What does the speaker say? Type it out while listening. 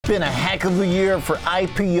been a heck of a year for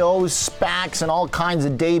IPOs, SPACs, and all kinds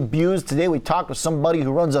of debuts. Today we talked with somebody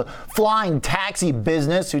who runs a flying taxi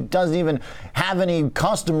business who doesn't even have any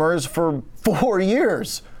customers for 4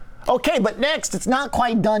 years. Okay, but next, it's not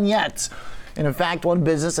quite done yet. And in fact, one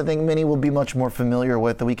business I think many will be much more familiar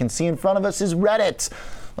with that we can see in front of us is Reddit.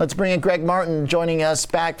 Let's bring in Greg Martin joining us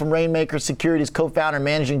back from Rainmaker Securities, co-founder and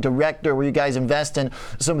managing director, where you guys invest in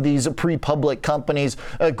some of these pre-public companies.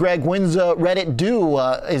 Greg, when's Reddit due?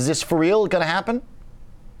 Is this for real going to happen?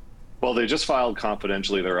 Well, they just filed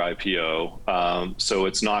confidentially their IPO, so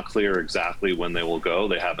it's not clear exactly when they will go.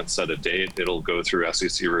 They haven't set a date. It'll go through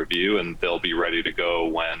SEC review, and they'll be ready to go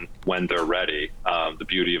when they're ready. The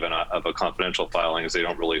beauty of a confidential filing is they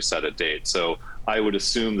don't really set a date. So I would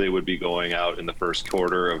assume they would be going out in the first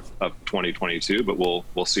quarter of 2022, but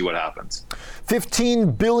we'll see what happens.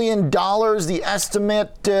 $15 billion, the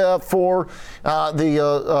estimate for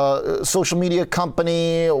the social media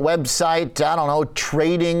company, website, I don't know,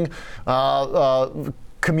 trading,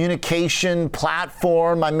 communication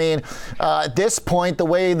platform. I mean, at this point, the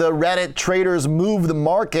way the Reddit traders move the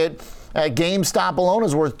market, GameStop alone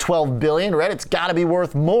is worth $12 billion. Reddit's got to be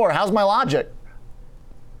worth more. How's my logic?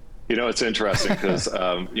 You know, it's interesting because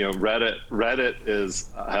Reddit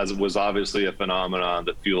was obviously a phenomenon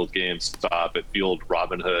that fueled GameStop. It fueled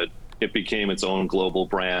Robinhood. It became its own global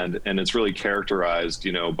brand, and it's really characterized,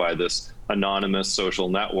 by this anonymous social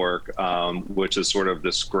network, which is sort of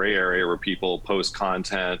this gray area where people post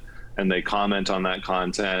content and they comment on that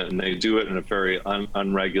content, and they do it in a very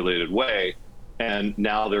unregulated way. And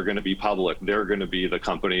now they're going to be public. They're going to be the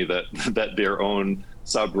company that their own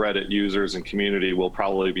subreddit users and community will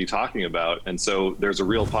probably be talking about. And so there's a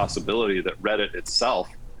real possibility that Reddit itself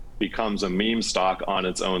becomes a meme stock on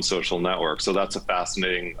its own social network. So that's a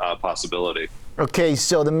fascinating possibility. Okay,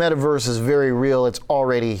 so the metaverse is very real. It's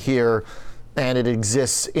already here, and it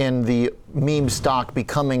exists in the meme stock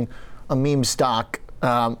becoming a meme stock.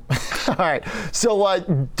 All right. So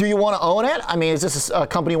do you want to own it? I mean, is this a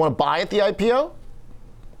company you want to buy at the IPO?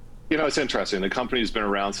 It's interesting. The company's been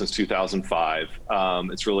around since 2005.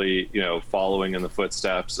 It's really, following in the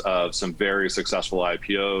footsteps of some very successful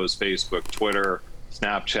IPOs, Facebook, Twitter,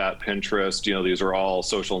 Snapchat, Pinterest. These are all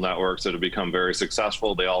social networks that have become very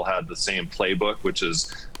successful. They all had the same playbook, which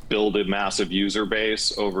is build a massive user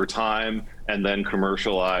base over time and then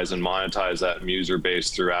commercialize and monetize that user base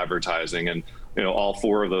through advertising. And all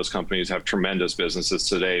four of those companies have tremendous businesses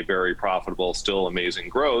today, very profitable, still amazing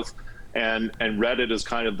growth. And Reddit is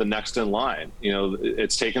kind of the next in line.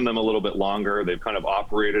 It's taken them a little bit longer. They've kind of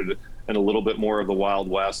operated in a little bit more of the Wild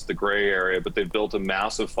West, the gray area, but they've built a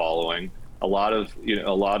massive following. A lot of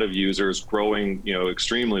users growing,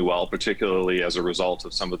 extremely well, particularly as a result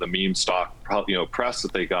of some of the meme stock, press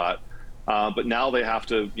that they got. But now they have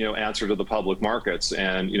to, answer to the public markets.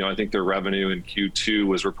 And, I think their revenue in Q2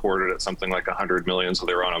 was reported at something like 100 million. So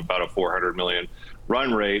they're on about a 400 million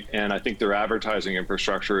run rate. And I think their advertising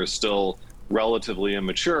infrastructure is still relatively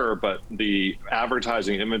immature, but the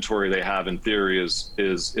advertising inventory they have in theory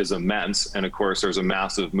is immense. And of course, there's a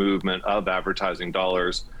massive movement of advertising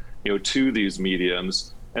dollars, to these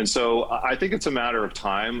mediums. And so I think it's a matter of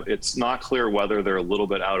time. It's not clear whether they're a little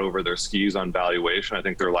bit out over their skis on valuation. I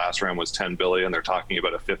think their last round was 10 billion. They're talking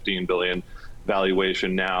about a 15 billion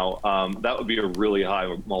valuation now. That would be a really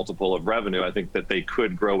high multiple of revenue. I think that they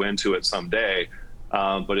could grow into it someday,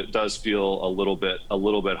 but it does feel a little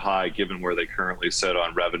bit high given where they currently sit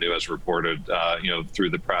on revenue as reported,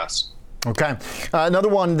 through the press. Okay. Another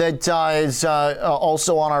one that is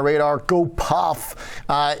also on our radar, GoPuff.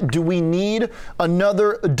 Do we need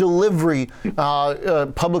another delivery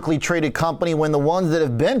publicly traded company when the ones that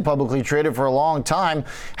have been publicly traded for a long time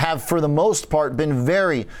have, for the most part, been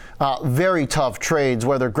very, very tough trades,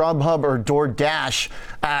 whether Grubhub or DoorDash?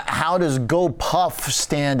 How does GoPuff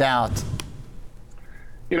stand out?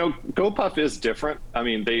 GoPuff is different. I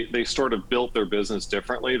mean, they sort of built their business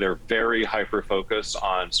differently. They're very hyper-focused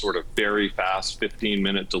on sort of very fast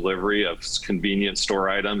 15-minute delivery of convenience store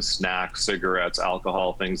items, snacks, cigarettes,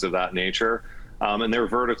 alcohol, things of that nature. And they're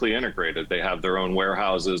vertically integrated. They have their own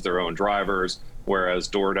warehouses, their own drivers, whereas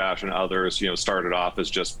DoorDash and others, started off as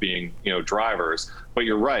just being, drivers. But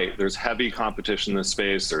you're right, there's heavy competition in this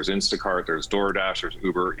space. There's Instacart, there's DoorDash, there's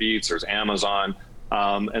Uber Eats, there's Amazon.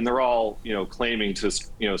 And they're all, claiming to,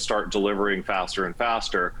 start delivering faster and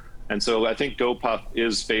faster. And so I think GoPuff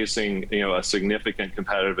is facing, a significant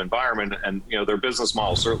competitive environment, and, their business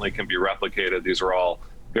model certainly can be replicated. These are all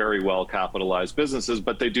very well capitalized businesses,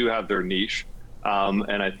 but they do have their niche.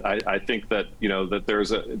 And I think that,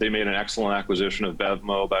 that they made an excellent acquisition of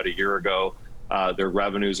Bevmo about a year ago. Their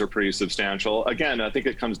revenues are pretty substantial. Again, I think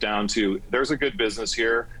it comes down to there's a good business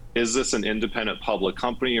here. is this an independent public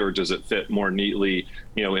company, or does it fit more neatly,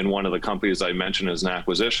 in one of the companies I mentioned as an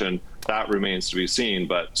acquisition? That remains to be seen,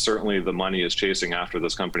 but certainly the money is chasing after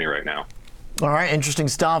this company right now. All right, interesting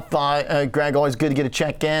stuff. Greg, always good to get a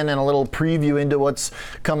check-in and a little preview into what's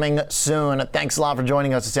coming soon. Thanks a lot for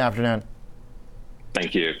joining us this afternoon.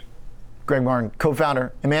 Thank you. Greg Martin,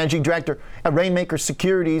 co-founder and managing director at Rainmaker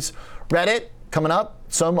Securities. Reddit, coming up,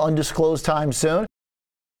 some undisclosed time soon.